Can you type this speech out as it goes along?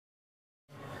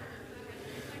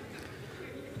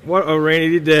What a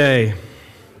rainy day.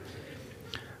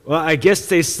 Well, I guess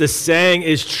the saying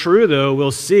is true, though.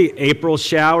 We'll see. April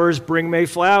showers bring May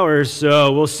flowers,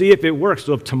 so we'll see if it works.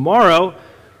 So if tomorrow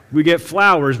we get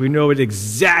flowers, we know it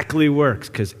exactly works,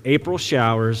 because April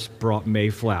showers brought May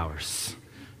flowers.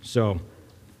 So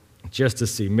just to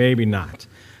see, maybe not.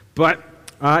 But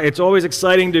it's always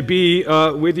exciting to be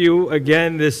with you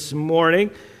again this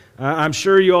morning. I'm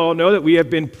sure you all know that we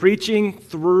have been preaching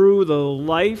through the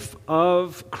life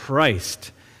of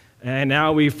Christ. And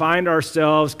now we find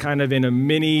ourselves kind of in a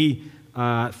mini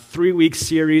 3-week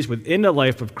series within the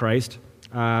life of Christ,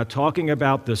 talking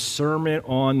about the Sermon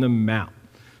on the Mount.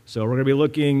 So we're going to be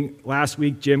looking, last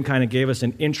week Jim kind of gave us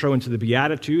an intro into the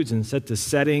Beatitudes and set the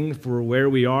setting for where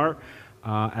we are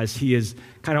as he is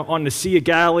kind of on the Sea of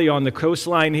Galilee on the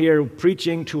coastline here,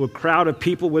 preaching to a crowd of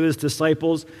people with his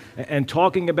disciples and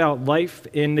talking about life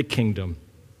in the kingdom.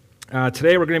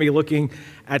 Today we're going to be looking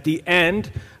at the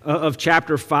end of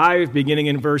chapter 5, beginning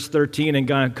in verse 13 and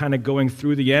kind of going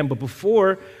through the end. But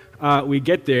before we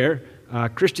get there,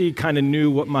 Christy kind of knew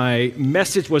what my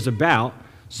message was about,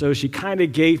 so she kind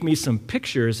of gave me some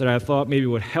pictures that I thought maybe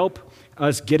would help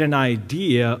us get an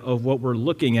idea of what we're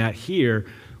looking at here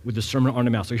with the Sermon on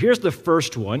the Mount. So here's the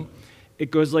first one.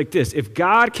 It goes like this: if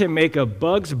God can make a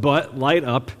bug's butt light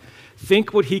up,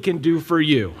 think what he can do for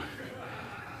you.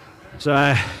 So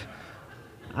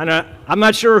I'm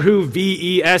not sure who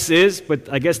VES is,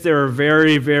 but I guess they're a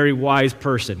very, very wise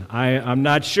person. I'm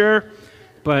not sure,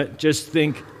 but just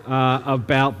think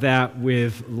about that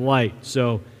with light.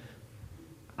 So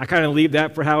I kind of leave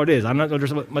that for how it is. I'm not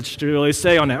there's much to really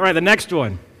say on that. All right, the next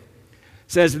one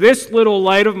says, this little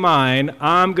light of mine,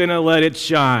 I'm going to let it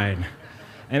shine.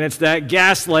 And it's that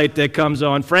gas light that comes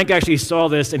on. Frank actually saw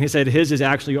this, and he said his is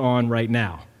actually on right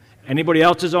now. Anybody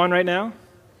else is on right now?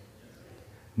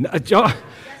 No,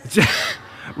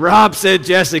 Rob said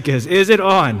Jessica's. Is it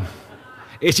on?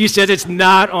 She says it's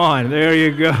not on. There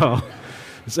you go.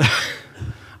 So,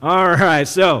 all right,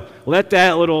 so let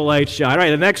that little light shine. All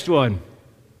right, the next one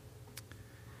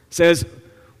says,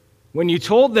 when you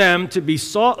told them to be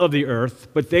salt of the earth,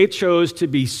 but they chose to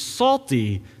be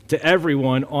salty to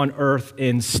everyone on earth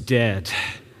instead.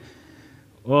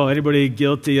 Well, anybody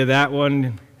guilty of that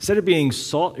one? Instead of being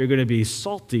salt, you're going to be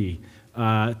salty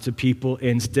to people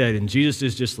instead. And Jesus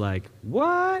is just like,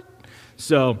 what?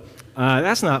 So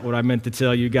that's not what I meant to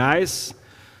tell you guys.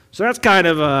 So that's kind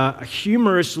of a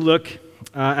humorous look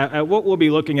at what we'll be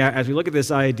looking at as we look at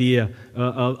this idea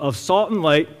of salt and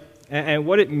light and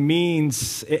what it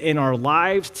means in our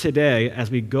lives today as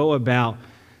we go about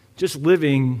just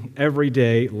living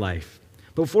everyday life.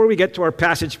 Before we get to our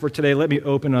passage for today, let me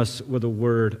open us with a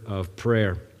word of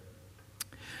prayer.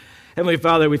 Heavenly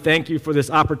Father, we thank you for this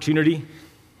opportunity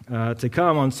to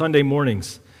come on Sunday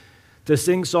mornings, to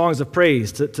sing songs of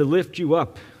praise, to lift you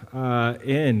up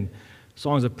in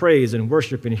songs of praise and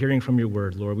worship and hearing from your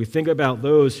word, Lord. We think about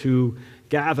those who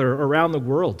gather around the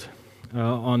world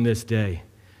on this day,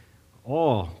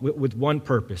 all with one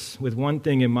purpose, with one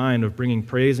thing in mind of bringing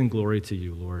praise and glory to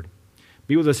you, Lord.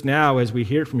 Be with us now as we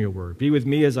hear from your word. Be with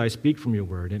me as I speak from your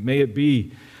word. And may it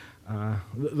be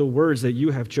the words that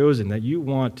you have chosen, that you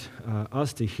want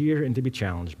us to hear and to be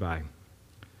challenged by.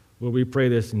 Lord, we pray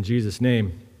this in Jesus'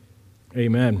 name.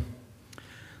 Amen.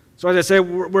 So as I said,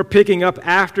 we're picking up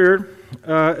after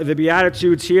the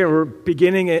Beatitudes here. We're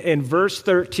beginning in verse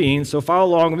 13. So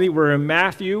follow along with me. We're in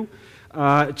Matthew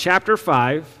chapter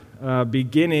 5,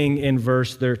 beginning in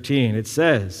verse 13. It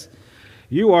says,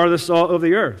 you are the salt of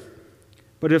the earth.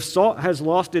 But if salt has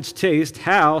lost its taste,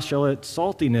 how shall its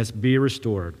saltiness be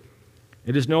restored?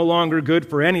 It is no longer good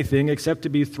for anything except to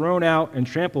be thrown out and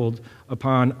trampled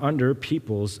upon under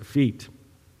people's feet.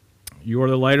 You are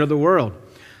the light of the world.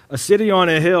 A city on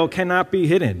a hill cannot be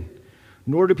hidden,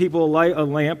 nor do people light a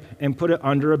lamp and put it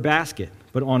under a basket,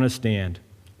 but on a stand,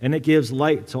 and it gives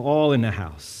light to all in the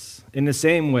house. In the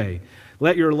same way,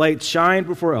 let your light shine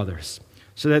before others,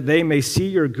 so that they may see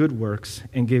your good works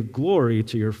and give glory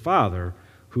to your Father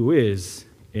who is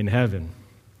in heaven.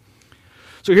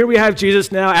 So here we have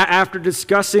Jesus now, after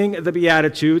discussing the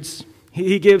Beatitudes.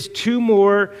 He gives two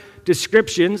more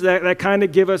descriptions that kind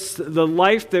of give us the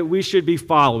life that we should be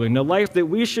following, the life that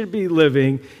we should be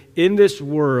living in this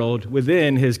world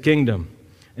within his kingdom.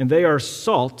 And they are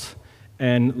salt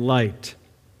and light.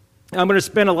 I'm going to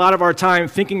spend a lot of our time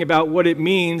thinking about what it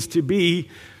means to be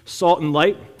salt and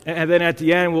light. And then at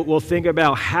the end, we'll think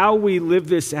about how we live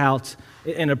this out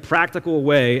in a practical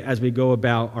way as we go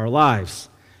about our lives.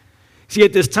 See,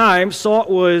 at this time, salt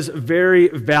was very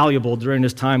valuable during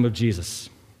this time of Jesus.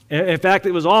 In fact,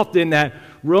 it was often that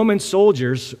Roman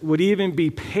soldiers would even be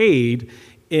paid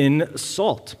in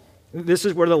salt. This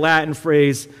is where the Latin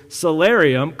phrase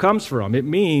salarium comes from. It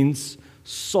means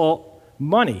salt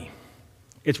money.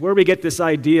 It's where we get this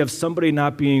idea of somebody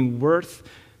not being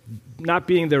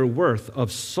their worth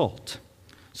of salt.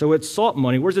 So it's salt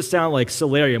money. Where does it sound like?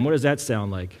 Salarium. What does that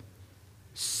sound like?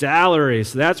 Salary.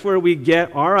 So that's where we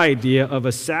get our idea of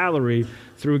a salary,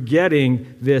 through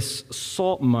getting this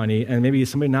salt money and maybe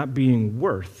somebody not being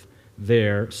worth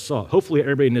their salt. Hopefully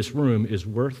everybody in this room is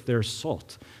worth their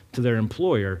salt to their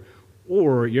employer,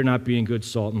 or you're not being good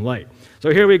salt and light.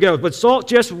 So here we go. But salt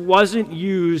just wasn't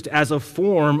used as a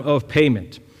form of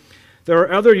payment. There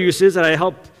are other uses that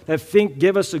I think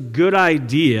give us a good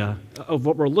idea of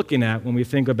what we're looking at when we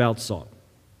think about salt.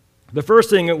 The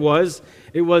first thing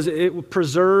it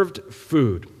preserved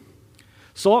food.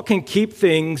 Salt can keep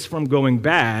things from going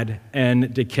bad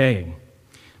and decaying.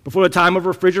 Before the time of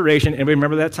refrigeration, anybody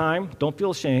remember that time? Don't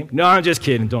feel ashamed. No, I'm just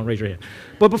kidding. Don't raise your hand.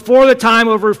 But before the time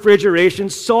of refrigeration,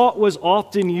 salt was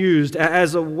often used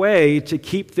as a way to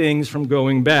keep things from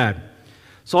going bad.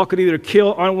 Salt could either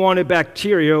kill unwanted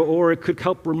bacteria, or it could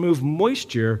help remove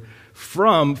moisture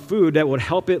from food that would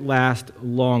help it last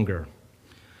longer.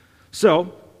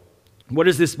 So, what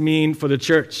does this mean for the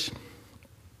church?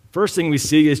 First thing we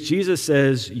see is Jesus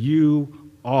says,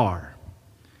 "You are."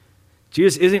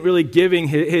 Jesus isn't really giving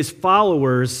his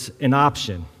followers an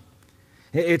option.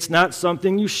 It's not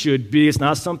something you should be. It's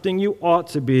not something you ought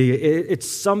to be. It's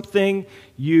something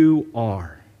you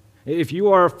are. If you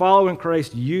are following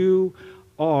Christ, you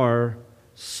are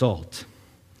salt.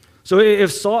 So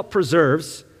if salt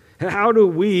preserves, how do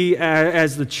we,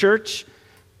 as the church,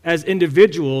 as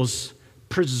individuals,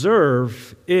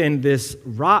 preserve in this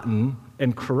rotten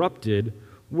and corrupted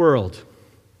world?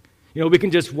 You know, we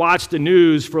can just watch the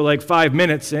news for like 5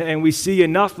 minutes and we see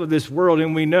enough of this world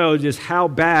and we know just how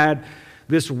bad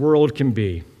this world can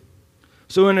be.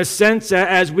 So in a sense,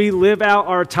 as we live out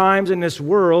our times in this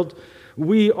world,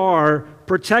 we are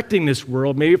protecting this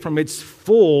world maybe from its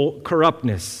full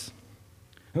corruptness.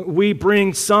 We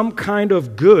bring some kind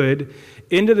of good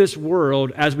into this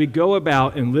world as we go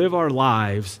about and live our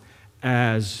lives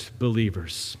as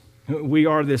believers. We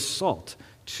are this salt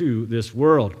to this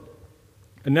world.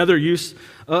 Another use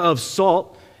of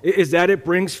salt is that it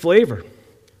brings flavor.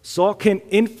 Salt can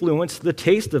influence the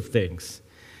taste of things.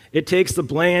 It takes the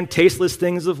bland, tasteless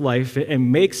things of life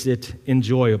and makes it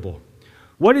enjoyable.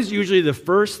 What is usually the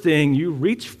first thing you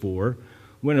reach for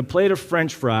when a plate of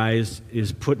French fries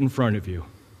is put in front of you?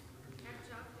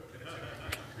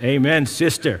 Amen,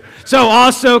 sister. So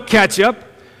also ketchup,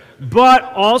 but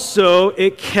also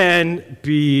it can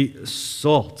be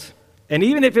salt. And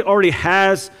even if it already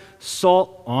has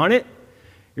salt on it,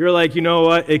 you're like, you know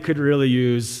what? It could really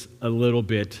use a little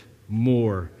bit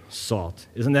more salt.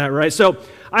 Isn't that right? So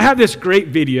I have this great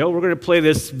video. We're going to play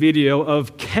this video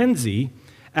of Kenzie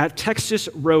at Texas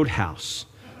Roadhouse.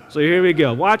 So here we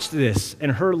go. Watch this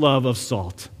and her love of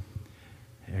salt.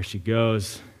 There she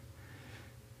goes.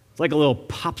 It's like a little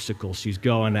popsicle she's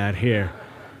going at here.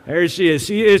 There she is.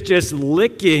 She is just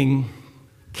licking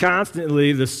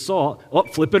constantly the salt. Oh,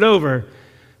 flip it over.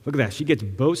 Look at that. She gets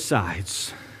both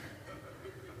sides.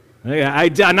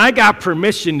 And I got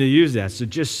permission to use that, so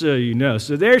just so you know.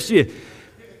 So there she is.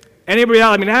 Anybody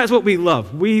else? I mean, that's what we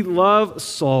love. We love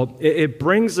salt. It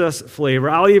brings us flavor.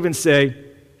 I'll even say,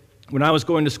 when I was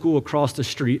going to school across the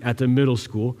street at the middle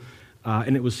school,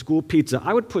 and it was school pizza,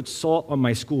 I would put salt on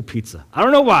my school pizza. I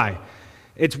don't know why.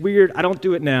 It's weird. I don't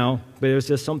do it now, but it was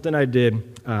just something I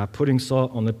did, putting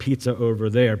salt on the pizza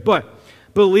over there. But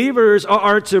believers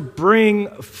are to bring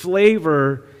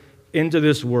flavor into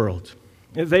this world.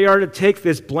 They are to take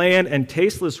this bland and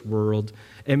tasteless world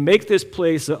and make this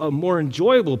place a more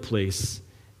enjoyable place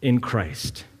in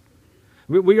Christ.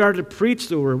 We are to preach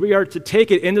the word. We are to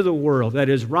take it into the world that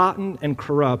is rotten and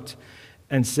corrupt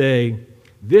and say,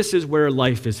 this is where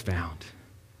life is found.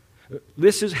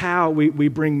 This is how we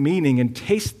bring meaning and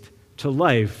taste to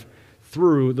life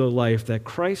through the life that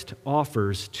Christ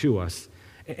offers to us,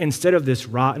 instead of this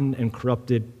rotten and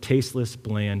corrupted, tasteless,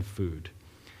 bland food.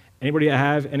 Anybody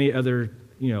have any other,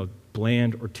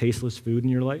 bland or tasteless food in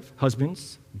your life?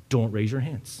 Husbands, don't raise your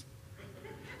hands.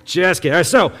 Just kidding. All right,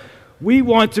 so we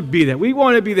want to be that. We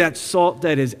want to be that salt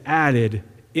that is added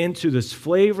into this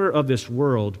flavor of this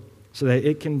world so that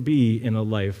it can be in a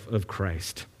life of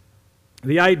Christ.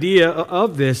 The idea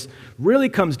of this really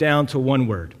comes down to one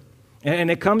word, and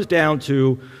it comes down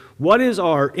to, what is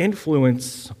our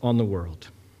influence on the world?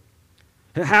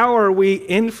 How are we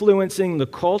influencing the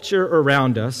culture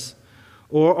around us,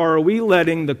 or are we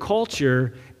letting the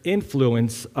culture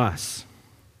influence us?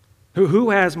 Who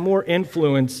has more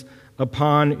influence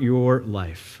upon your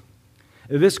life?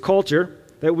 This culture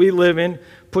that we live in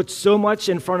puts so much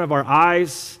in front of our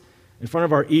eyes, in front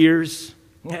of our ears,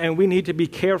 and we need to be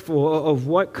careful of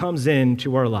what comes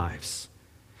into our lives.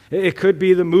 It could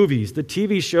be the movies, the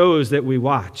TV shows that we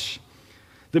watch,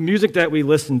 the music that we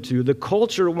listen to. The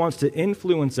culture wants to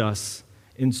influence us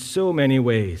in so many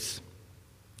ways.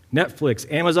 Netflix,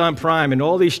 Amazon Prime, and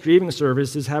all these streaming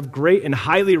services have great and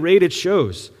highly rated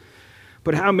shows.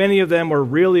 But how many of them are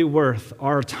really worth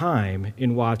our time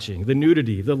in watching? The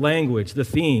nudity, the language, the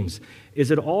themes.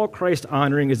 Is it all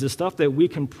Christ-honoring? Is it stuff that we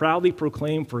can proudly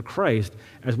proclaim for Christ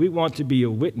as we want to be a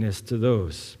witness to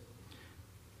those?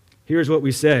 Here's what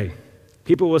we say.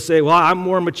 People will say, well, I'm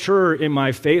more mature in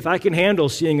my faith. I can handle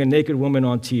seeing a naked woman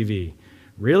on TV.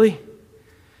 Really?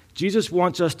 Jesus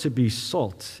wants us to be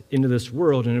salt into this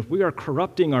world, and if we are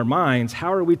corrupting our minds,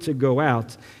 how are we to go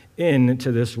out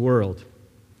into this world?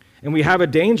 And we have a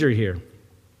danger here.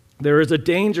 There is a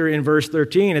danger in verse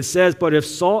 13. It says, but if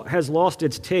salt has lost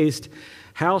its taste,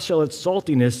 how shall its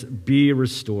saltiness be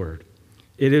restored?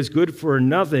 It is good for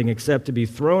nothing except to be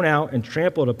thrown out and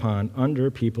trampled upon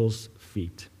under people's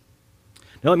feet.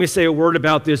 Now let me say a word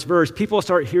about this verse. People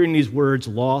start hearing these words,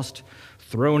 lost,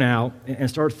 thrown out, and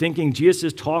start thinking Jesus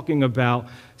is talking about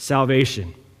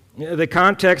salvation. The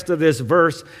context of this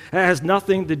verse has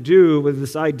nothing to do with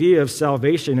this idea of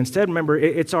salvation. Instead, remember,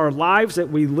 it's our lives that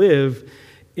we live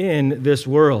in this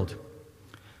world.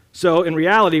 So in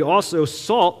reality, also,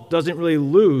 salt doesn't really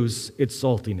lose its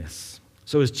saltiness.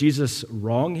 So is Jesus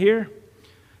wrong here?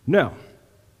 No.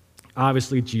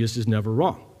 Obviously, Jesus is never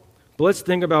wrong. But let's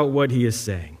think about what he is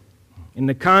saying. In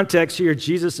the context here,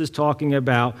 Jesus is talking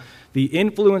about the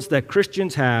influence that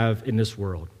Christians have in this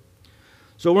world.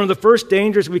 So one of the first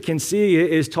dangers we can see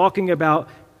is talking about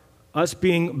us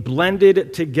being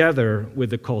blended together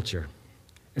with the culture.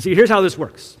 And see, here's how this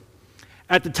works.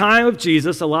 At the time of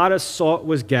Jesus, a lot of salt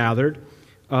was gathered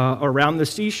around the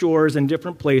seashores and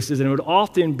different places, and it would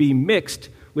often be mixed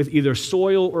with either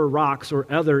soil or rocks or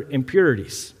other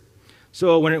impurities.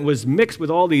 So when it was mixed with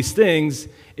all these things,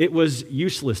 it was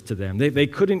useless to them. They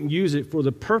couldn't use it for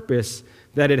the purpose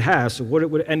that it has. So what it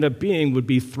would end up being would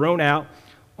be thrown out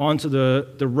onto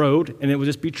the road, and it would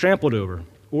just be trampled over.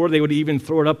 Or they would even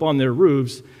throw it up on their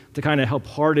roofs to kind of help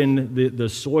harden the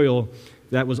soil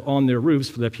that was on their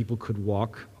roofs so that people could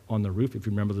walk on the roof. If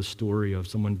you remember the story of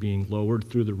someone being lowered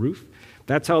through the roof,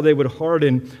 that's how they would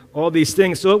harden all these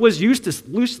things. So it was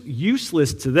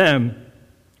useless to them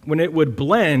when it would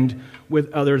blend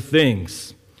with other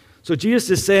things. So Jesus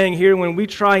is saying here, when we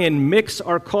try and mix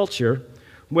our culture,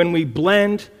 when we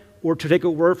blend, or to take a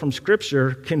word from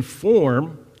Scripture,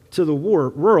 conform to the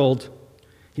world,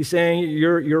 he's saying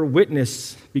your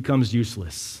witness becomes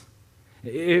useless.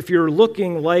 If you're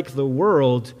looking like the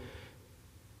world,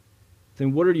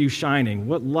 then what are you shining?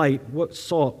 What light, what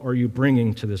salt are you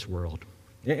bringing to this world?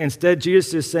 Instead,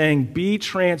 Jesus is saying, be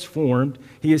transformed.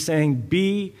 He is saying,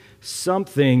 be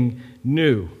something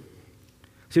new.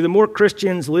 See, the more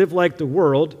Christians live like the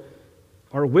world,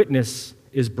 our witness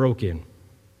is broken.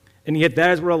 And yet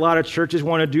that is what a lot of churches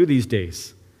want to do these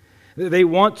days. They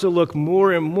want to look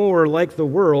more and more like the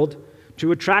world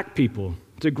to attract people,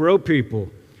 to grow people,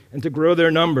 and to grow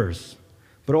their numbers.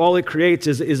 But all it creates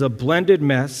is a blended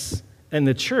mess, and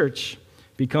the church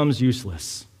becomes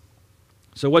useless.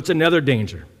 So what's another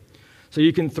danger? So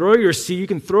you can throw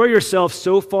yourself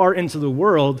so far into the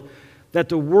world that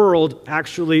the world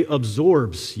actually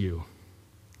absorbs you.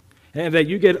 And that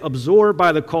you get absorbed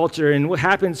by the culture. And what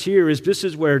happens here is this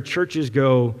is where churches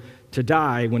go to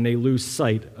die when they lose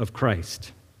sight of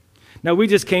Christ. Now, we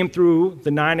just came through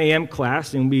the 9 a.m.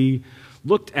 class, and we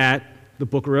looked at the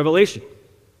book of Revelation.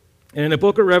 And in the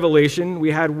book of Revelation,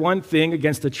 we had one thing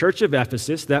against the church of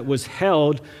Ephesus that was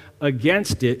held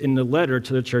against it in the letter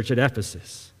to the church at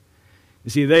Ephesus. You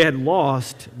see, they had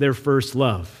lost their first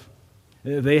love.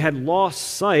 They had lost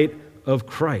sight of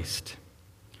Christ.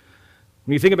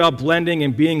 When you think about blending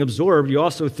and being absorbed, you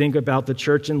also think about the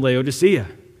church in Laodicea.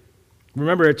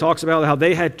 Remember, it talks about how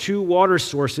they had two water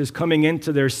sources coming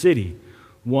into their city,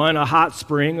 one a hot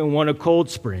spring and one a cold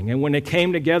spring. And when they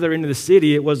came together into the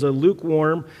city, it was a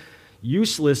lukewarm,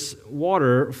 useless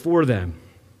water for them.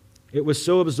 It was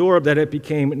so absorbed that it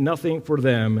became nothing for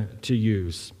them to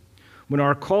use. When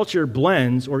our culture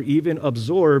blends or even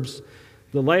absorbs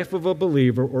the life of a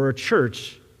believer or a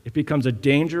church, it becomes a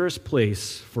dangerous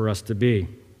place for us to be.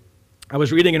 I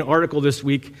was reading an article this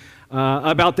week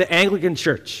about the Anglican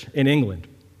Church in England.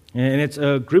 And it's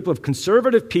a group of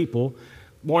conservative people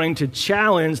wanting to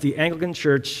challenge the Anglican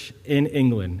Church in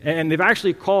England. And they've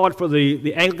actually called for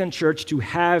the Anglican Church to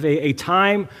have a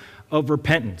time of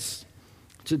repentance.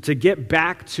 to get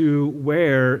back to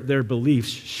where their beliefs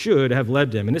should have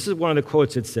led them. And this is one of the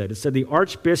quotes it said. It said, the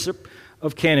Archbishop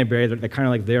of Canterbury, they're kind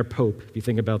of like their pope, if you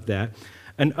think about that,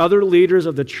 and other leaders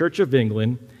of the Church of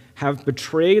England have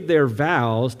betrayed their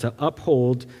vows to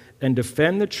uphold and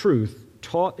defend the truth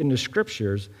taught in the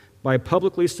Scriptures by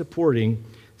publicly supporting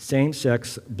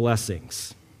same-sex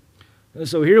blessings. And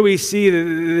so here we see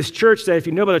this church that, if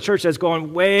you know about a church that's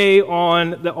gone way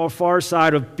on the far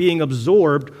side of being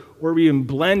absorbed or being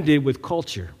blended with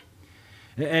culture.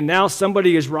 And now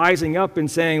somebody is rising up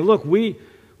and saying, look, we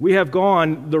have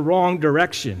gone the wrong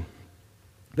direction.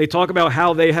 They talk about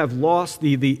how they have lost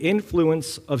the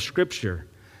influence of Scripture.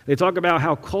 They talk about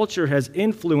how culture has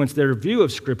influenced their view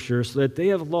of Scripture so that they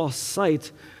have lost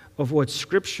sight of what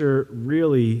Scripture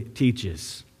really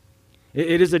teaches.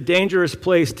 It is a dangerous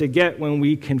place to get when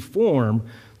we conform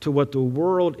to what the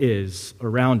world is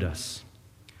around us.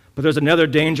 But there's another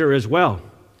danger as well.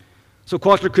 So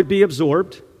culture could be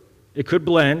absorbed, it could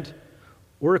blend,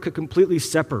 or it could completely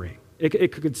separate.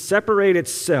 It could separate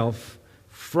itself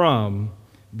from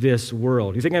this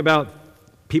world. You think about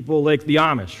people like the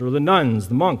Amish or the nuns,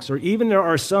 the monks, or even there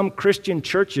are some Christian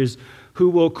churches who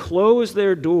will close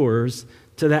their doors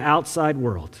to the outside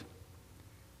world.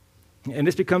 And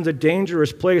this becomes a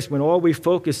dangerous place when all we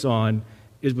focus on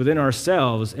is within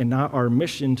ourselves and not our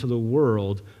mission to the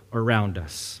world around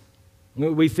us.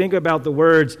 We think about the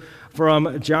words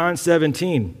from John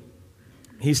 17.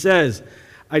 He says,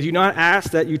 I do not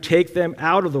ask that you take them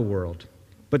out of the world,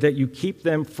 but that you keep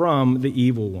them from the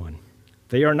evil one.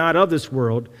 They are not of this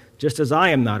world, just as I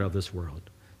am not of this world.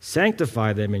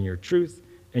 Sanctify them in your truth,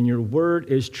 and your word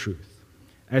is truth.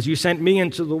 As you sent me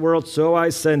into the world, so I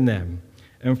send them.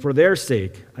 And for their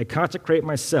sake, I consecrate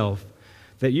myself,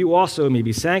 that you also may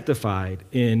be sanctified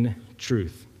in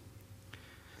truth.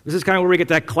 This is kind of where we get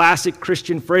that classic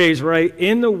Christian phrase, right?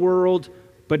 In the world,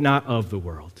 but not of the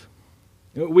world.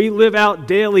 We live out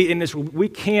daily in this world. We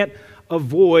can't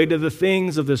avoid the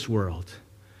things of this world.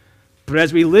 But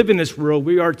as we live in this world,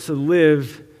 we are to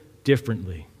live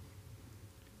differently.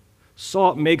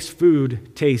 Salt makes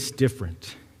food taste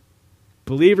different.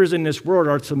 Believers in this world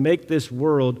are to make this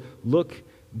world look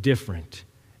different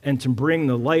and to bring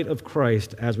the light of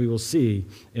Christ, as we will see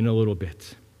in a little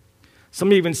bit.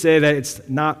 Some even say that it's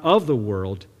not of the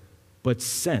world, but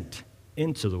sent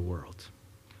into the world.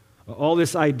 All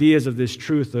these ideas of this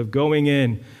truth of going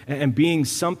in and being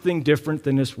something different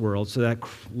than this world so that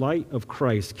light of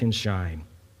Christ can shine.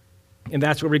 And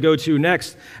that's where we go to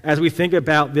next. As we think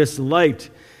about this light,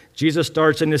 Jesus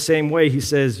starts in the same way. He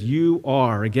says, you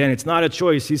are. Again, it's not a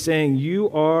choice. He's saying, you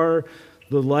are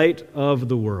the light of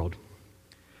the world.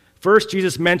 First,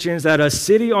 Jesus mentions that a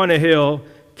city on a hill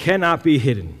cannot be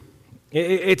hidden.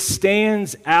 It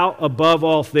stands out above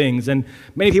all things. And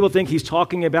many people think he's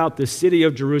talking about the city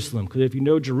of Jerusalem, because if you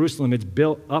know Jerusalem, it's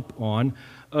built up on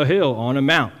a hill, on a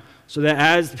mount. So that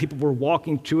as people were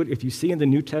walking to it, if you see in the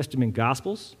New Testament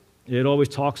Gospels, it always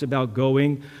talks about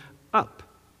going up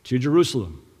to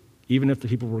Jerusalem. Even if the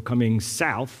people were coming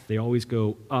south, they always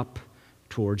go up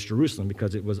towards Jerusalem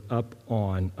because it was up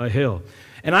on a hill.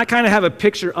 And I kind of have a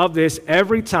picture of this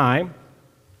every time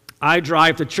I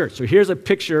drive to church. So here's a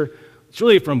picture. It's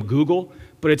really from Google,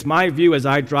 but it's my view as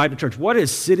I drive to church. What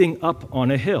is sitting up on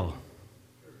a hill?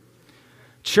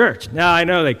 Church. Now, I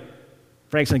know,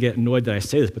 Frank's going to get annoyed that I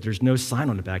say this, but there's no sign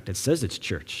on the back that says it's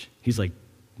church. He's like,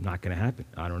 not going to happen.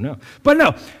 I don't know. But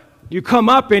no, you come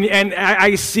up, and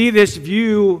I see this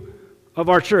view of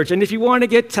our church. And if you want to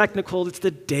get technical, it's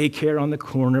the daycare on the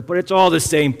corner, but it's all the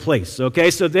same place,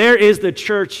 okay? So there is the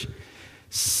church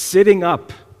sitting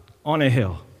up on a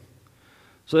hill.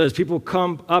 So as people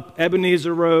come up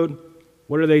Ebenezer Road,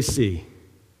 what do they see?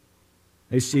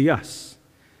 They see us.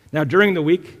 Now, during the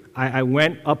week, I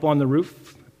went up on the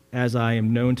roof, as I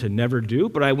am known to never do,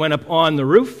 but I went up on the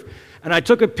roof, and I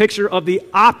took a picture of the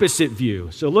opposite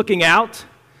view. So looking out,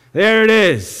 there it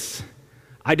is.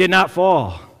 I did not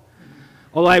fall.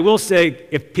 Although I will say,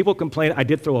 if people complain, I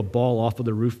did throw a ball off of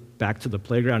the roof back to the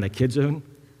playground at Kids Zone,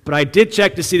 but I did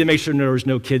check to see to make sure there was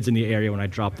no kids in the area when I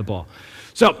dropped the ball.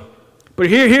 But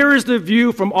here is the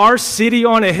view from our city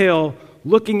on a hill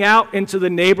looking out into the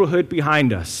neighborhood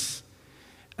behind us.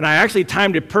 And I actually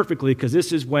timed it perfectly because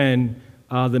this is when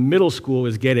the middle school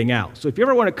is getting out. So if you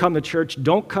ever want to come to church,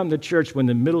 don't come to church when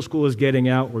the middle school is getting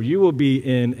out, or you will be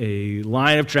in a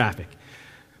line of traffic.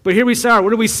 But here we are. What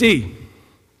do we see?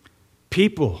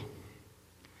 People.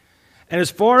 And as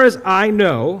far as I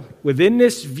know, within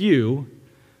this view,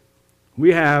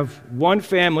 we have one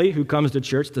family who comes to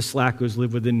church. The Slackos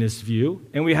live within this view.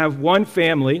 And we have one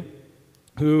family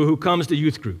who comes to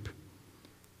youth group.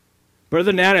 But other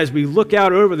than that, as we look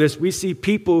out over this, we see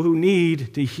people who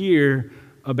need to hear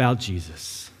about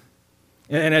Jesus.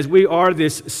 And as we are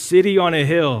this city on a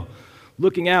hill,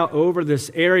 looking out over this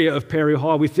area of Perry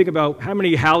Hall, we think about how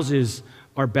many houses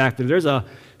are back there. There's a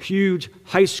huge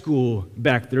high school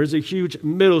back there. There's a huge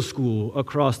middle school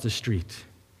across the street.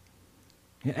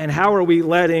 And how are we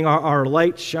letting our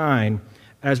light shine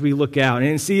as we look out?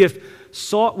 And see, if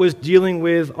salt was dealing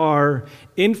with our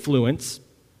influence,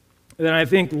 then I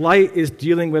think light is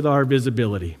dealing with our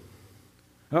visibility.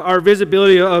 Our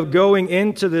visibility of going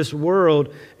into this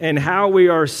world and how we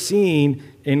are seen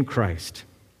in Christ.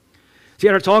 See,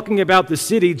 after talking about the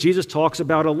city, Jesus talks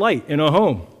about a light in a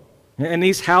home. And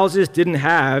these houses didn't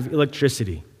have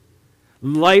electricity.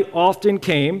 Light often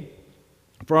came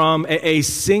from a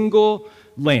single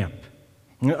lamp.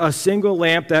 A single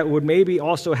lamp that would maybe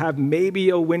also have maybe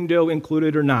a window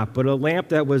included or not, but a lamp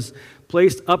that was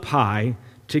placed up high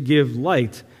to give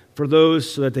light for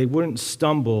those so that they wouldn't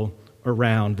stumble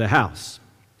around the house.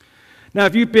 Now,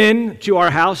 if you've been to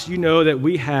our house, you know that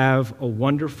we have a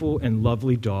wonderful and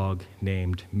lovely dog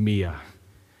named Mia.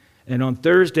 And on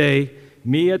Thursday,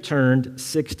 Mia turned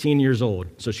 16 years old,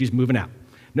 so she's moving out.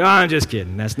 No, I'm just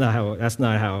kidding. That's not how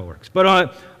it works.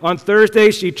 But on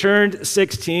Thursday, she turned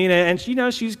 16, and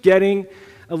she's getting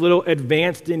a little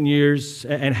advanced in years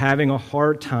and having a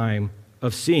hard time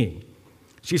of seeing.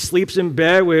 She sleeps in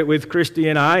bed with Christy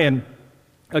and I, and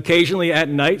occasionally at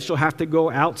night she'll have to go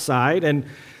outside, and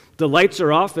the lights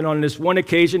are off. And on this one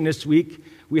occasion this week,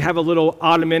 we have a little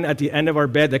ottoman at the end of our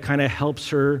bed that kind of helps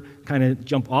her kind of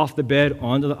jump off the bed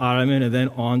onto the ottoman and then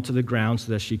onto the ground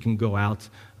so that she can go out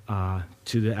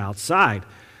to the outside.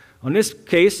 On this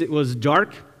case, it was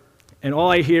dark, and all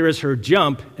I hear is her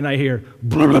jump, and I hear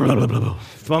blah, blah, blah, blah, blah,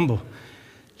 fumble.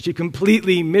 She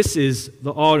completely misses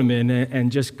the ottoman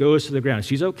and just goes to the ground.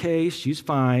 She's okay, she's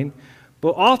fine.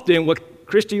 But often what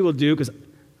Christy will do, because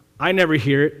I never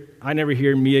hear it, I never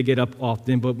hear Mia get up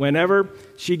often, but whenever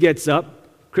she gets up,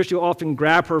 Christy will often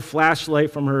grab her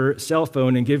flashlight from her cell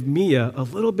phone and give Mia a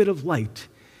little bit of light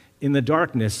in the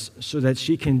darkness so that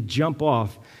she can jump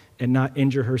off and not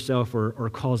injure herself or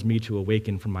cause me to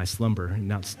awaken from my slumber and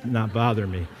not bother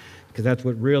me, because that's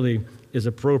what really is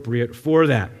appropriate for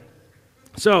that.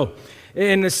 So,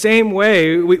 in the same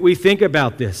way, we think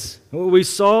about this. We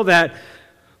saw that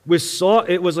with salt,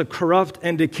 it was a corrupt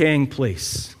and decaying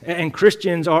place, and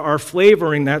Christians are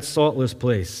flavoring that saltless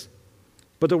place.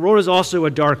 But the world is also a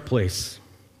dark place.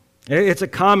 It's a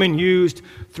common used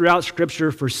throughout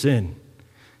Scripture for sin,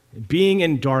 being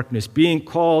in darkness, being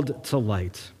called to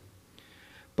light.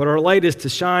 But our light is to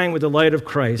shine with the light of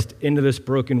Christ into this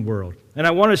broken world. And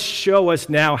I want to show us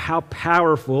now how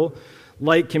powerful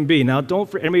light can be. Now,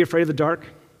 anybody afraid of the dark?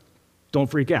 Don't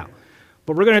freak out.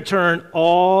 But we're going to turn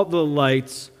all the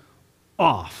lights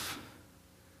off.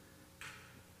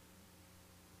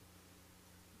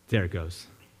 There it goes.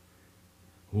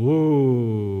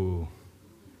 Ooh,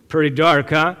 pretty dark,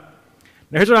 huh?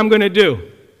 Now, here's what I'm going to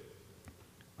do.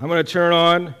 I'm going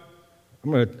to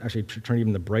actually turn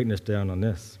even the brightness down on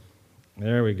this.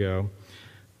 There we go.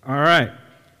 All right.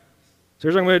 So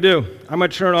here's what I'm going to do. I'm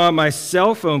going to turn on my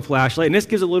cell phone flashlight, and this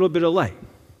gives a little bit of light.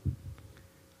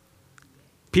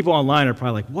 People online are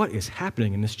probably like, what is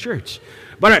happening in this church?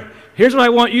 But all right, here's what I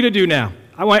want you to do now.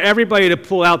 I want everybody to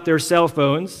pull out their cell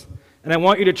phones, and I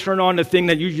want you to turn on the thing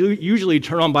that you usually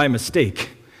turn on by mistake.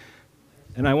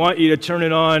 And I want you to turn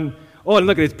it on. Oh, and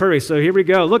look at it, it's perfect. So here we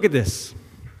go. Look at this.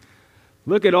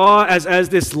 Look at all, as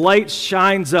this light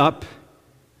shines up,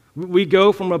 we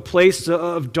go from a place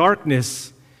of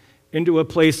darkness into a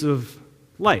place of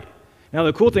light. Now,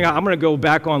 the cool thing, I'm going to go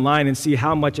back online and see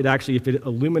how much if it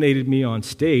illuminated me on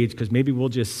stage, because maybe we'll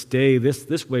just stay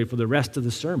this way for the rest of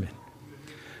the sermon.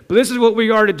 But this is what we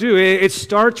are to do. It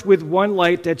starts with one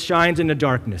light that shines in the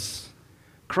darkness.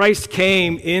 Christ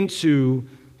came into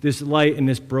this light in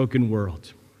this broken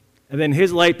world. And then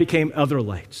his light became other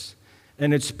lights.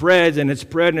 And it spreads and it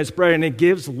spread and it spread, and it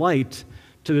gives light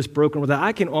to this broken world that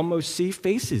I can almost see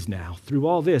faces now through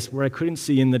all this where I couldn't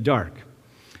see in the dark.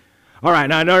 All right,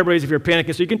 now I know everybody's, if you're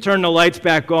panicking, so you can turn the lights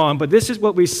back on, but this is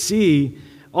what we see.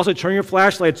 Also, turn your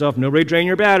flashlights off. Nobody drain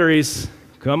your batteries.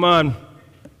 Come on.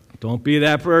 Don't be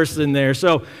that person there.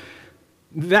 So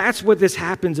that's what this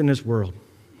happens in this world.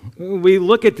 We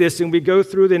look at this and we go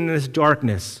through in this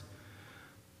darkness.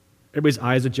 Everybody's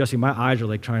eyes adjusting. My eyes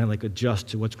are trying to adjust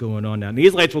to what's going on now. And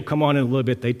these lights will come on in a little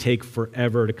bit. They take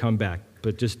forever to come back.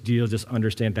 But just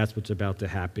understand that's what's about to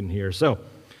happen here. So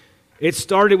it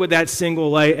started with that single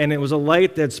light, and it was a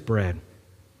light that spread.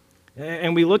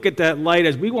 And we look at that light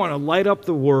as we want to light up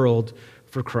the world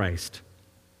for Christ.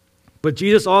 But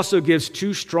Jesus also gives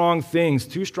two strong things,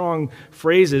 two strong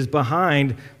phrases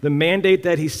behind the mandate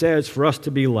that he says for us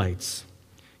to be lights.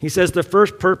 He says the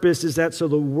first purpose is that so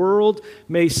the world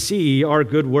may see our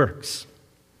good works.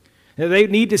 And they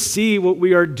need to see what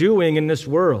we are doing in this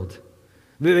world.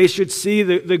 They should see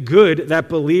the good that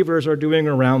believers are doing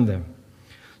around them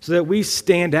so that we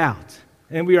stand out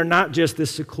and we are not just this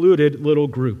secluded little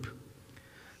group.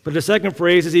 But the second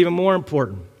phrase is even more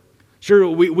important. Sure,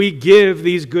 we give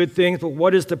these good things, but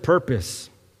what is the purpose?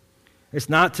 It's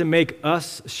not to make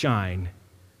us shine.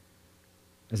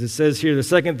 As it says here, the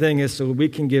second thing is so we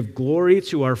can give glory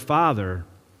to our Father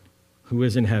who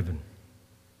is in heaven.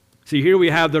 See, here we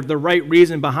have the right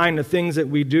reason behind the things that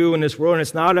we do in this world, and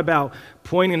it's not about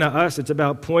pointing to us, it's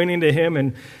about pointing to Him.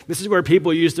 And this is where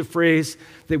people use the phrase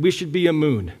that we should be a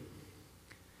moon.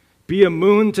 Be a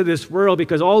moon to this world,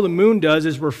 because all the moon does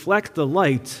is reflect the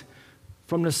light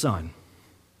from the sun.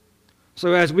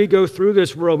 So as we go through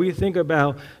this world, we think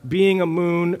about being a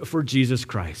moon for Jesus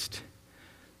Christ,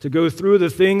 to go through the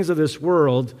things of this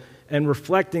world and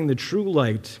reflecting the true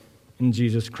light in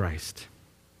Jesus Christ.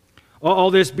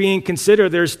 All this being considered,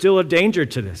 there's still a danger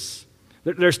to this.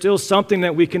 There's still something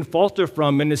that we can falter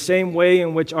from. In the same way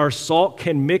in which our salt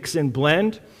can mix and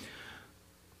blend,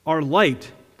 our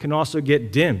light can also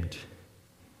get dimmed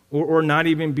or not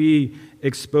even be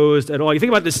exposed at all. You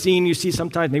think about the scene you see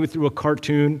sometimes maybe through a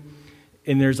cartoon,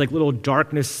 and there's like little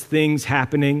darkness things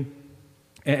happening,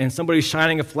 and somebody's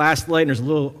shining a flashlight, and there's a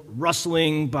little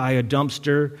rustling by a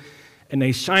dumpster, and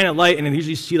they shine a light, and then you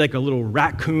usually see like a little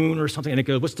raccoon or something, and it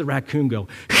goes, what's the raccoon go?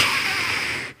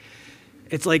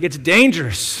 It's like, it's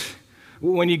dangerous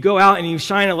when you go out and you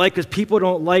shine a light, because people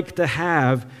don't like to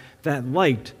have that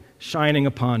light shining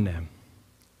upon them.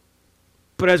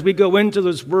 But as we go into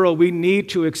this world, we need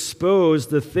to expose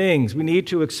the things. We need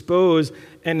to expose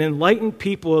and enlighten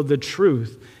people of the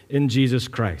truth in Jesus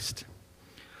Christ.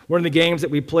 One of the games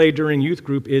that we play during youth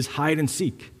group is hide and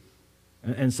seek.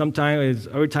 And sometimes,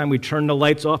 every time we turn the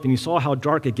lights off, and you saw how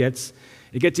dark it gets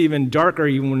even darker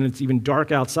even when it's even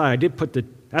dark outside.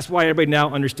 That's why everybody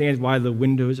now understands why the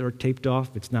windows are taped off.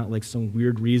 It's not like some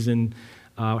weird reason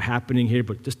happening here,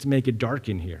 but just to make it dark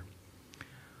in here.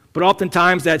 But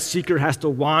oftentimes that seeker has to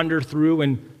wander through,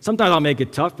 and sometimes I'll make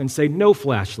it tough and say no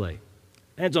flashlight.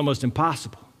 And it's almost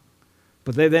impossible.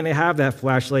 But then they have that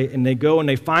flashlight, and they go and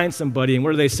they find somebody, and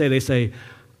what do they say? They say,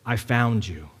 I found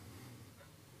you.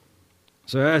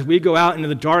 So as we go out into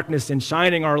the darkness and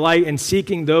shining our light and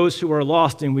seeking those who are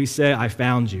lost, and we say, I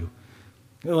found you.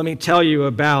 Let me tell you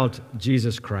about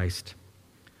Jesus Christ.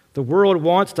 The world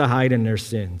wants to hide in their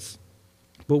sins,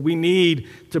 but we need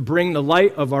to bring the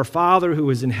light of our Father who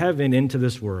is in heaven into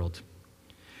this world.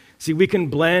 See, we can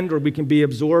blend, or we can be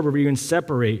absorbed, or even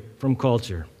separate from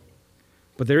culture.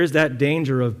 But there is that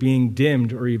danger of being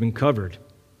dimmed or even covered.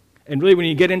 And really, when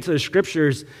you get into the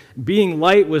scriptures, being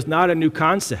light was not a new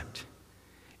concept.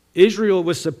 Israel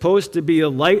was supposed to be a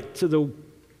light to the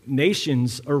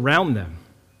nations around them.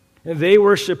 And they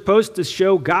were supposed to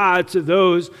show God to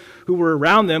those who were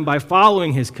around them by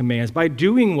following his commands, by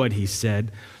doing what he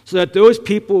said, so that those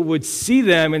people would see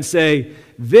them and say,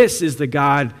 this is the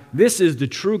God, this is the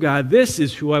true God, this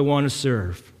is who I want to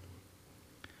serve.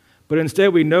 But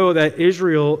instead we know that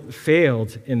Israel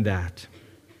failed in that.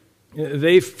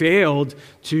 They failed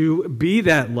to be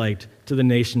that light to the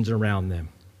nations around them.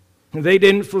 They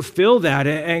didn't fulfill that,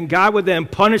 and God would then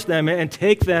punish them and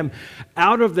take them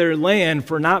out of their land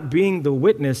for not being the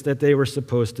witness that they were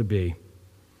supposed to be.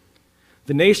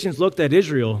 The nations looked at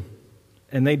Israel,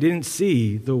 and they didn't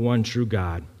see the one true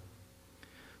God.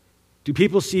 Do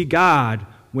people see God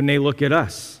when they look at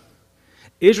us?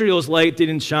 Israel's light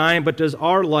didn't shine, but does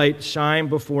our light shine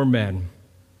before men?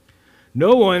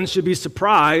 No one should be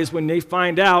surprised when they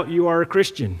find out you are a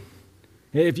Christian.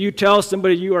 If you tell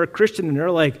somebody you are a Christian and they're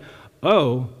like,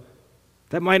 oh,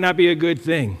 that might not be a good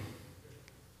thing.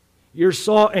 Your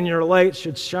salt and your light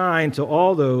should shine to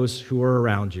all those who are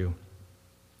around you.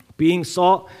 Being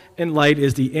salt and light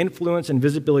is the influence and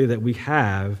visibility that we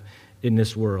have in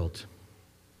this world.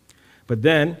 But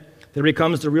then there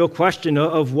becomes the real question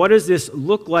of what does this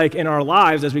look like in our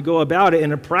lives as we go about it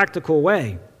in a practical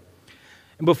way?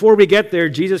 And before we get there,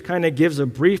 Jesus kind of gives a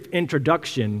brief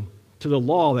introduction to the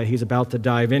law that he's about to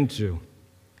dive into.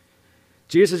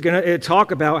 Jesus is going to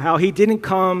talk about how he didn't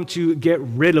come to get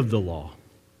rid of the law,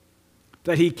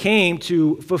 that he came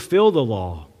to fulfill the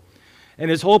law. And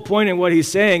his whole point in what he's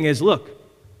saying is, look,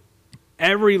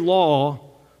 every law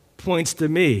points to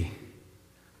me.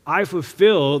 I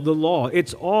fulfill the law.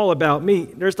 It's all about me.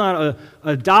 There's not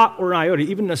a dot or an iota,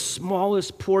 even the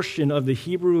smallest portion of the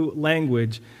Hebrew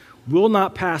language will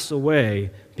not pass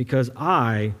away because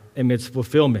I amidst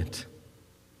fulfillment.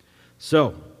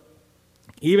 So,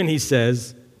 even he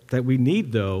says that we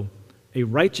need, though, a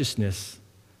righteousness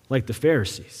like the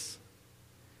Pharisees.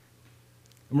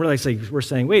 And we're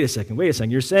saying, wait a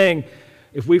second. You're saying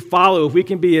if we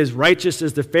can be as righteous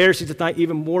as the Pharisees, if not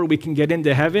even more, we can get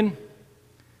into heaven?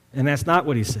 And that's not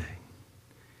what he's saying.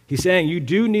 He's saying you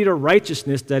do need a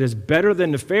righteousness that is better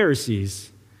than the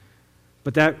Pharisees,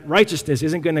 but that righteousness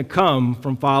isn't going to come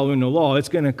from following the law. It's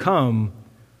going to come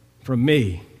from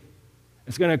me.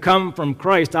 It's going to come from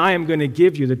Christ. I am going to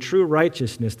give you the true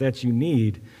righteousness that you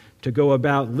need to go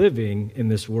about living in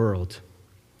this world.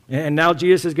 And now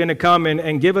Jesus is going to come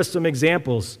and give us some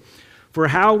examples for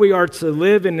how we are to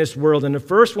live in this world. And the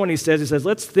first one he says,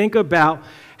 let's think about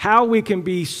how we can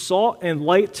be salt and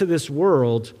light to this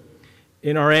world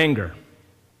in our anger.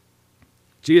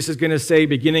 Jesus is going to say,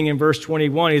 beginning in verse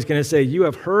 21, he's going to say, you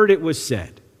have heard it was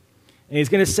said. And he's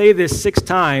going to say this 6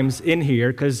 times in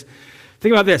here, because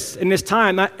think about this. In this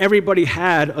time, not everybody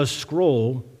had a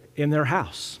scroll in their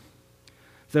house.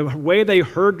 The way they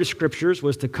heard the scriptures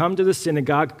was to come to the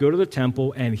synagogue, go to the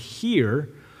temple, and hear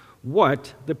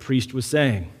what the priest was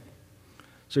saying.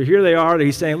 So here they are,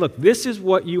 he's saying, look, this is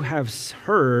what you have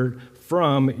heard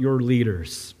from your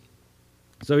leaders.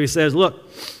 So he says, look,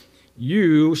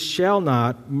 you shall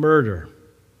not murder.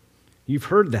 You've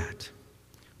heard that.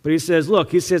 But he says,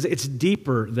 it's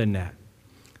deeper than that.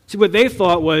 See, what they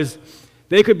thought was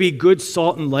they could be good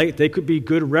salt and light, they could be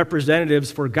good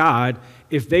representatives for God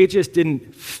if they just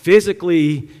didn't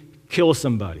physically kill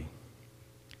somebody.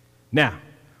 Now,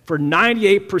 for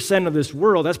 98% of this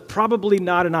world, that's probably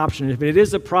not an option. If it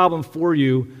is a problem for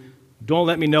you, don't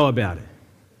let me know about it.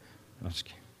 I'm just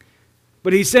kidding.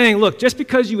 But he's saying, look, just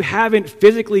because you haven't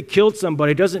physically killed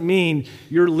somebody doesn't mean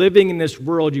you're living in this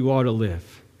world you ought to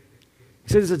live.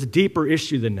 He says it's a deeper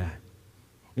issue than that.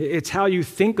 It's how you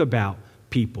think about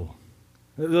people,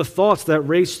 the thoughts that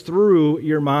race through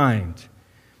your mind.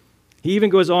 He even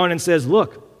goes on and says,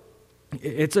 look,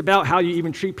 it's about how you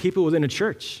even treat people within a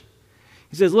church.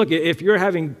 He says, look, if you're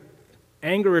having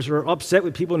anger or upset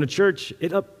with people in the church,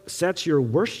 it upsets your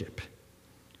worship.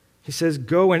 He says,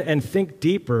 go and think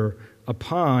deeper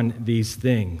upon these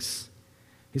things.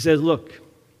 He says, look,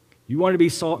 you want to be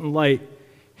salt and light,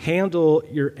 handle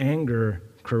your anger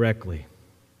correctly.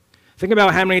 Think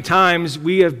about how many times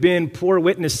we have been poor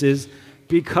witnesses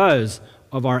because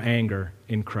of our anger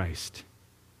in Christ.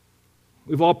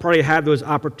 We've all probably had those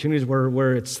opportunities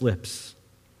where it slips.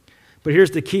 But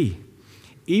here's the key.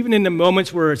 Even in the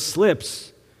moments where it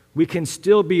slips, we can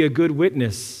still be a good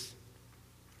witness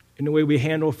in the way we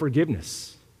handle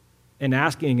forgiveness and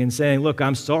asking and saying, look,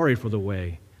 I'm sorry for the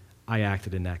way I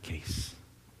acted in that case.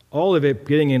 All of it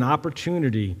getting an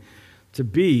opportunity to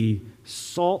be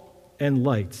salt and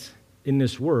light in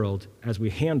this world as we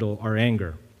handle our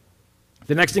anger.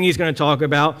 The next thing he's going to talk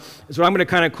about is what I'm going to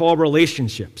kind of call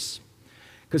relationships.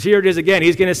 Because here it is again.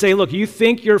 He's going to say, look, you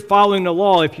think you're following the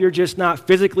law if you're just not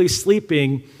physically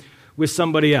sleeping with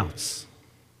somebody else.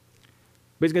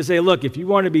 But he's going to say, look, if you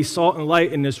want to be salt and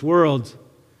light in this world,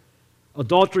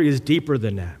 adultery is deeper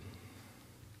than that.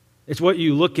 It's what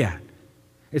you look at.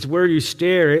 It's where you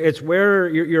stare. It's where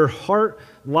your heart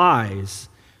lies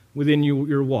within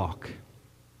your walk.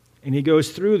 And he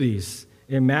goes through these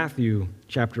in Matthew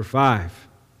chapter 5.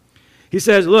 He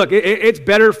says, look, it's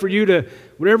better for you to,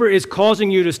 whatever is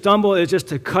causing you to stumble is just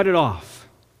to cut it off.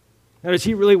 Now, does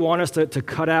he really want us to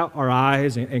cut out our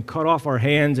eyes and cut off our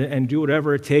hands and do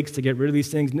whatever it takes to get rid of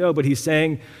these things? No, but he's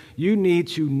saying you need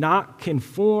to not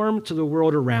conform to the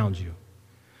world around you.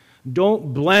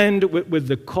 Don't blend with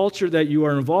the culture that you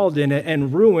are involved in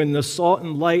and ruin the salt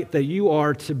and light that you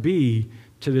are to be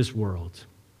to this world.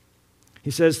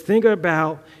 He says, think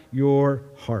about your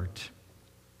heart.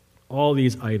 All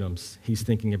these items he's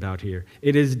thinking about here.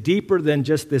 It is deeper than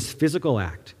just this physical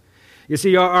act. You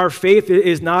see, our faith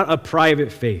is not a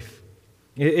private faith.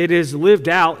 It is lived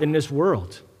out in this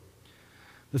world.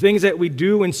 The things that we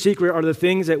do in secret are the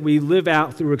things that we live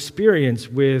out through experience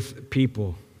with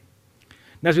people.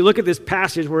 Now, as we look at this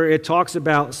passage where it talks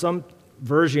about, some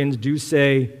versions do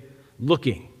say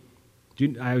looking,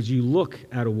 as you look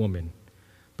at a woman.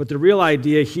 But the real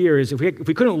idea here is if we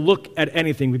couldn't look at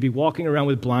anything, we'd be walking around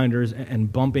with blinders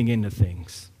and bumping into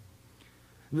things.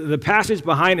 The passage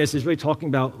behind us is really talking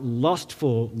about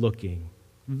lustful looking,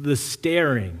 the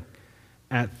staring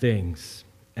at things,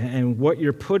 and what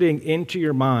you're putting into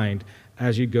your mind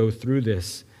as you go through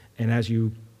this and as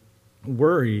you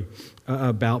worry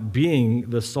about being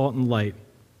the salt and light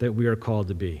that we are called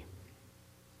to be.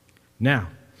 Now,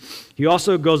 he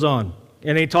also goes on.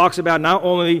 And he talks about not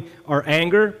only our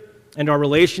anger and our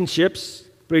relationships,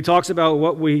 but he talks about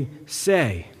what we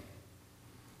say.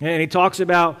 And he talks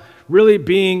about really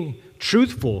being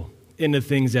truthful in the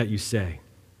things that you say.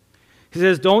 He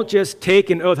says, don't just take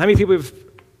an oath. How many people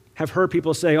have heard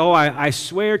people say, oh, I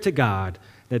swear to God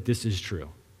that this is true?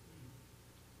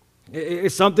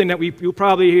 It's something that you'll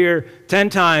probably hear 10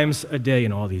 times a day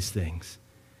in all these things.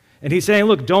 And he's saying,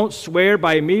 look, don't swear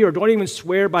by me or don't even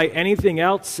swear by anything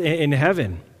else in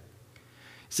heaven.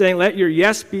 He's saying, let your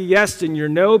yes be yes and your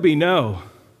no be no.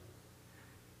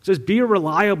 He says, be a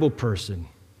reliable person.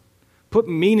 Put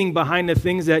meaning behind the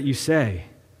things that you say.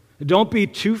 Don't be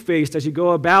two-faced as you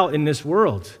go about in this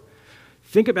world.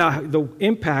 Think about the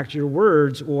impact your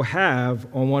words will have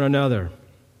on one another.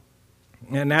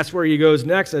 And that's where he goes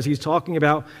next as he's talking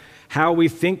about how we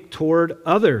think toward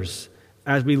others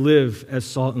as we live as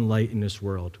salt and light in this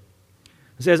world.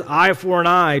 It says, eye for an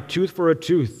eye, tooth for a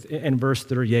tooth in verse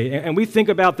 38. And we think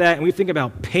about that and we think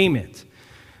about payment.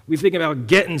 We think about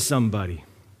getting somebody.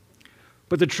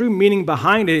 But the true meaning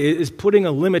behind it is putting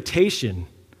a limitation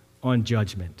on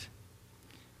judgment.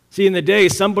 See, in the day,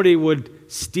 somebody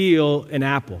would steal an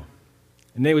apple,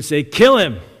 and they would say, kill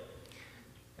him.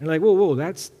 And like, whoa,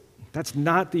 that's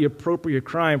not the appropriate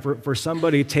crime for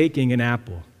somebody taking an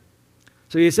apple.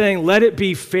 So he's saying, let it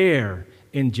be fair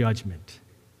in judgment.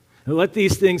 And let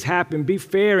these things happen. Be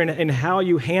fair in how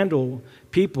you handle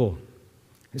people.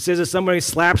 It says if somebody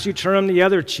slaps you, turn them the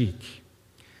other cheek.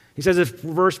 He says,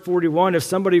 verse 41, if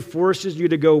somebody forces you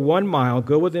to go 1 mile,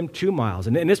 go with them 2 miles.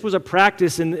 And this was a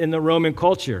practice in the Roman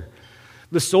culture.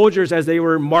 The soldiers, as they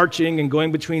were marching and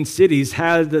going between cities,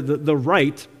 had the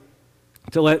right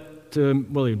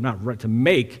to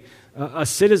make a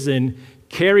citizen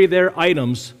carry their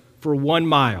items for 1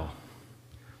 mile.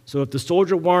 So if the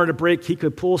soldier wanted a break, he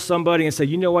could pull somebody and say,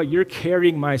 you know what, you're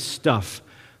carrying my stuff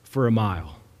for 1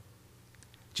 mile.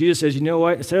 Jesus says, you know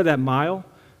what, instead of that mile,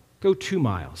 go 2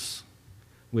 miles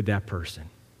with that person.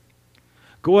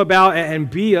 Go about and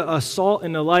be a salt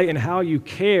and a light in how you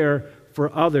care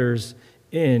for others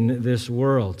in this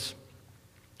world.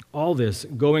 All this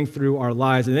going through our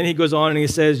lives. And then he goes on and he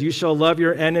says, you shall love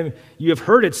your enemy. You have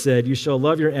heard it said, you shall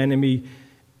love your enemy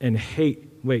and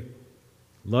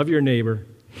love your neighbor,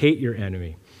 hate your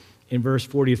enemy. In verse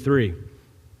 43.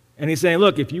 And he's saying,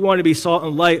 look, if you want to be salt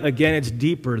and light, again, it's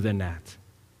deeper than that.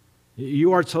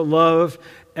 You are to love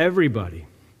everybody.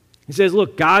 He says,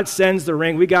 look, God sends the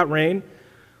rain. We got rain.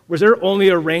 Was there only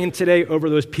a rain today over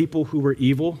those people who were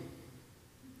evil?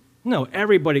 No,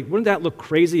 everybody. Wouldn't that look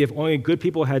crazy if only good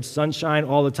people had sunshine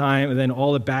all the time and then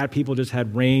all the bad people just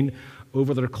had rain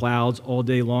over their clouds all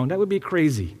day long? That would be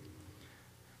crazy.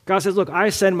 God says, look, I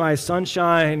send my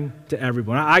sunshine to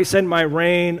everyone. I send my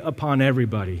rain upon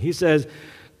everybody. He says,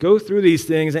 go through these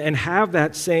things and have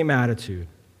that same attitude.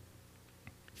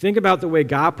 Think about the way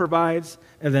God provides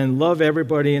and then love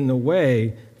everybody in the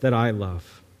way that I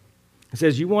love. He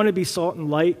says, you want to be salt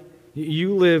and light?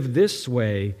 You live this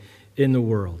way in the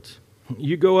world.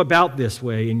 You go about this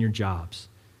way in your jobs.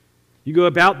 You go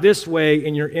about this way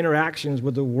in your interactions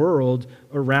with the world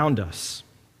around us.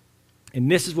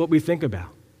 And this is what we think about.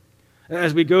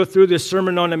 As we go through this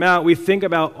Sermon on the Mount, we think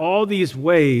about all these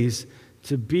ways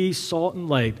to be salt and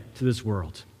light to this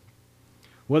world.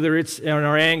 Whether it's in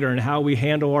our anger and how we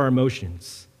handle our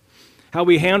emotions, how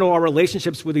we handle our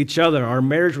relationships with each other, our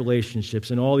marriage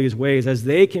relationships in all these ways, as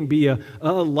they can be a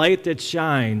light that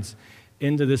shines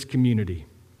into this community.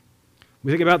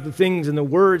 We think about the things and the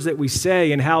words that we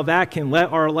say and how that can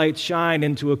let our light shine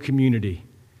into a community.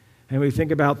 And we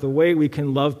think about the way we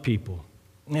can love people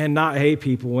and not hate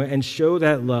people and show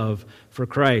that love for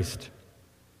Christ.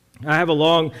 I have a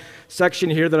long section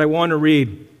here that I want to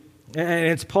read. And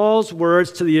it's Paul's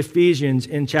words to the Ephesians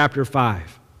in chapter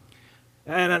 5.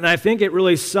 And I think it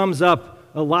really sums up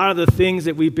a lot of the things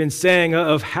that we've been saying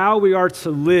of how we are to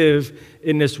live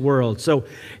in this world. So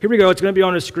here we go. It's going to be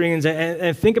on the screens.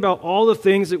 And think about all the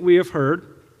things that we have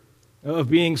heard of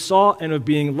being salt and of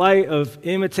being light, of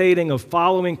imitating, of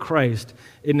following Christ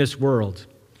in this world.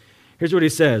 Here's what he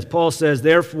says. Paul says,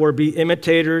 therefore, be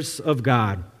imitators of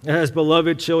God as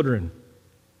beloved children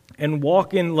and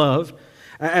walk in love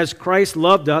as Christ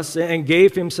loved us and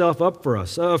gave himself up for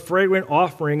us, a fragrant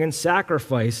offering and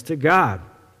sacrifice to God.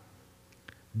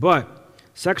 But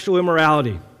sexual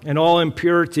immorality and all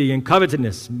impurity and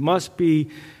covetousness must be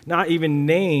not even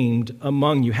named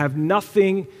among you. Have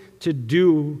nothing to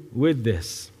do with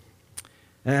this,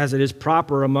 as it is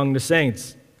proper among the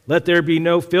saints. Let there be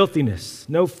no filthiness,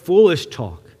 no foolish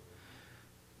talk,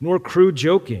 nor crude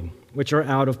joking, which are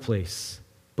out of place.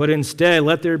 But instead,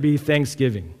 let there be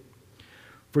thanksgiving.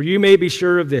 For you may be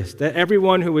sure of this, that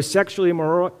everyone who is sexually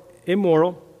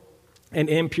immoral and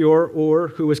impure, or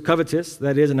who is covetous,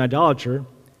 that is, an idolater,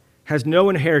 has no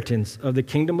inheritance of the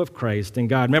kingdom of Christ and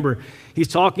God. Remember, he's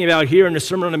talking about here in the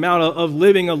Sermon on the Mount of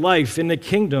living a life in the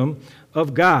kingdom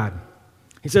of God.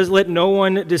 He says, let no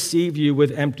one deceive you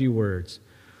with empty words.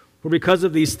 For because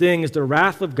of these things, the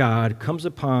wrath of God comes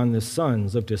upon the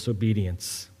sons of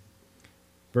disobedience.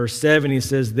 Verse 7, he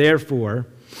says, therefore,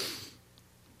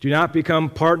 do not become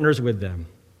partners with them.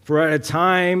 For at a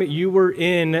time you were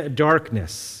in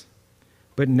darkness,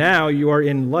 but now you are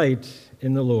in light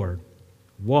in the Lord.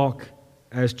 Walk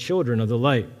as children of the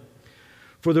light.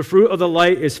 For the fruit of the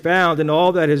light is found in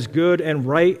all that is good and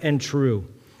right and true,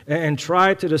 and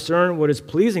try to discern what is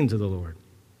pleasing to the Lord.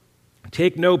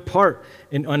 Take no part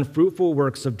in unfruitful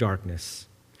works of darkness,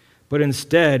 but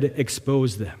instead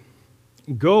expose them.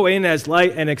 Go in as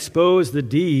light and expose the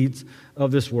deeds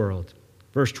of this world.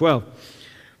 Verse 12,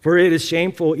 for it is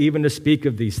shameful even to speak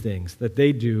of these things that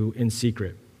they do in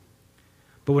secret.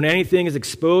 But when anything is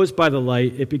exposed by the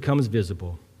light, it becomes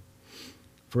visible.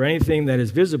 For anything that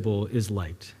is visible is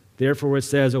light. Therefore it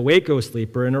says, awake, O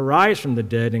sleeper, and arise from the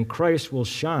dead, and Christ will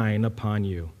shine upon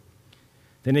you.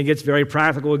 Then it gets very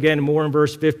practical again, more in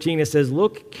verse 15. It says,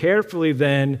 look carefully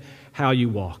then how you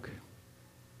walk.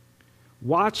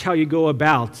 Watch how you go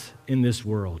about in this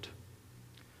world.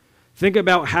 Think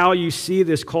about how you see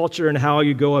this culture and how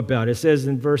you go about it. It says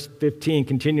in verse 15,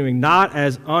 continuing, not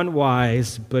as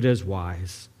unwise, but as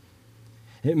wise.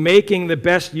 Making the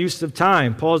best use of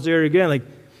time. Paul's there again, like,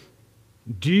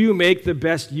 do you make the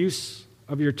best use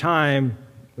of your time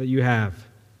that you have?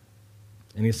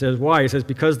 And he says, why? He says,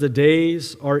 because the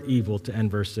days are evil, to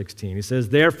end verse 16. He says,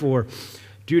 therefore,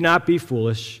 do not be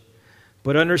foolish,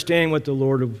 but understand what the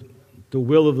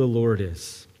will of the Lord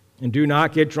is. And do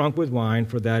not get drunk with wine,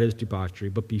 for that is debauchery,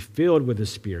 but be filled with the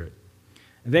Spirit.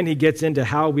 And then he gets into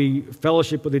how we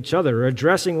fellowship with each other,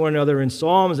 addressing one another in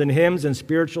psalms and hymns and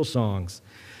spiritual songs,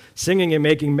 singing and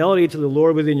making melody to the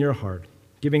Lord within your heart,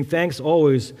 giving thanks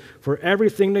always for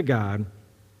everything to God,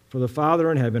 for the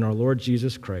Father in heaven, our Lord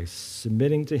Jesus Christ,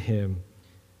 submitting to him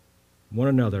one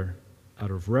another out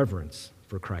of reverence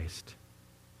for Christ.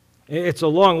 It's a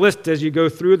long list as you go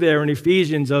through there in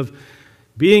Ephesians of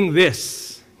being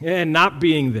this and not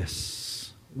being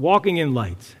this, walking in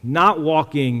light, not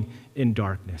walking in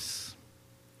darkness,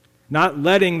 not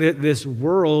letting this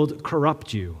world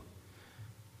corrupt you.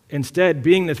 Instead,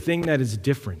 being the thing that is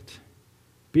different,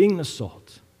 being the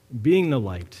salt, being the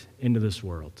light into this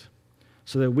world,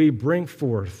 so that we bring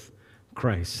forth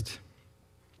Christ.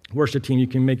 Worship team, you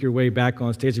can make your way back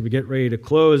on stage as we get ready to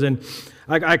close. And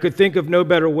I could think of no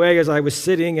better way as I was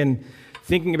sitting and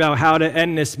thinking about how to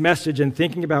end this message and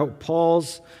thinking about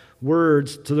Paul's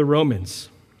words to the Romans.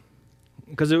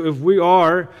 Because if we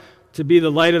are to be the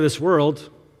light of this world,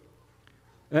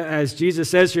 as Jesus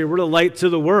says here, we're the light to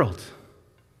the world,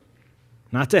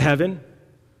 not to heaven.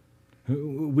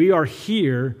 We are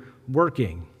here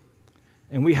working,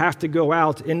 and we have to go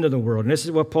out into the world. And this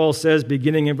is what Paul says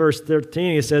beginning in verse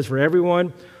 13. He says, for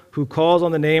everyone who calls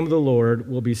on the name of the Lord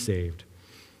will be saved.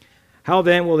 How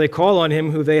then will they call on him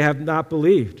who they have not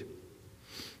believed?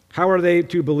 How are they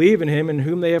to believe in him in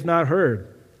whom they have not heard?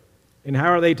 And how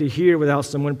are they to hear without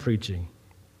someone preaching?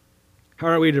 How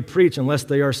are we to preach unless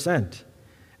they are sent?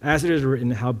 As it is written,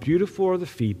 how beautiful are the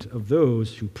feet of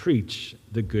those who preach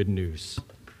the good news.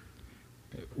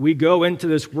 We go into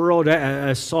this world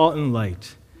as salt and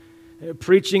light,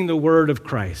 preaching the word of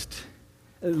Christ,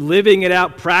 living it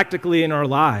out practically in our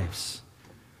lives,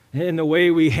 in the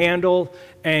way we handle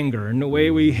anger, in the way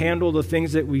we handle the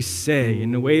things that we say,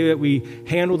 in the way that we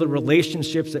handle the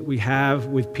relationships that we have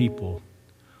with people,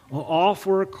 all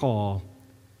for a call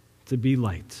to be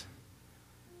light.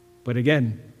 But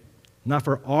again, not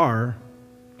for our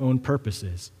own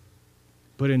purposes,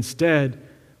 but instead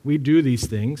we do these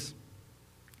things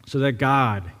so that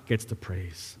God gets the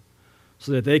praise,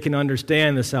 so that they can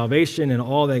understand the salvation and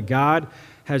all that God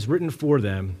has written for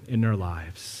them in their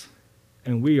lives.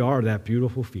 And we are that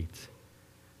beautiful feet,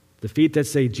 the feet that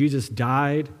say Jesus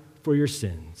died for your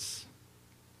sins,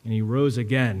 and he rose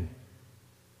again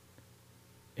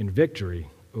in victory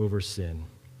over sin.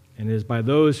 And it is by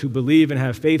those who believe and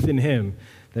have faith in him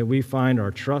that we find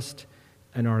our trust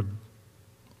and our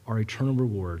eternal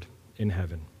reward in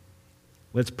heaven.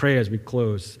 Let's pray as we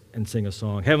close and sing a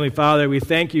song. Heavenly Father, we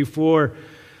thank you for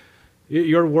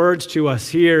your words to us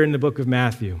here in the book of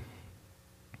Matthew,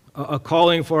 a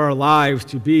calling for our lives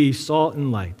to be salt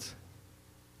and light,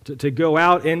 to go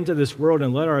out into this world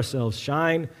and let ourselves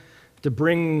shine, to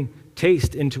bring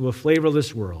taste into a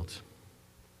flavorless world.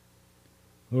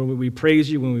 Lord, we praise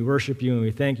you when we worship you, and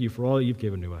we thank you for all that you've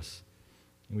given to us.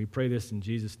 And we pray this in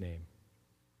Jesus' name.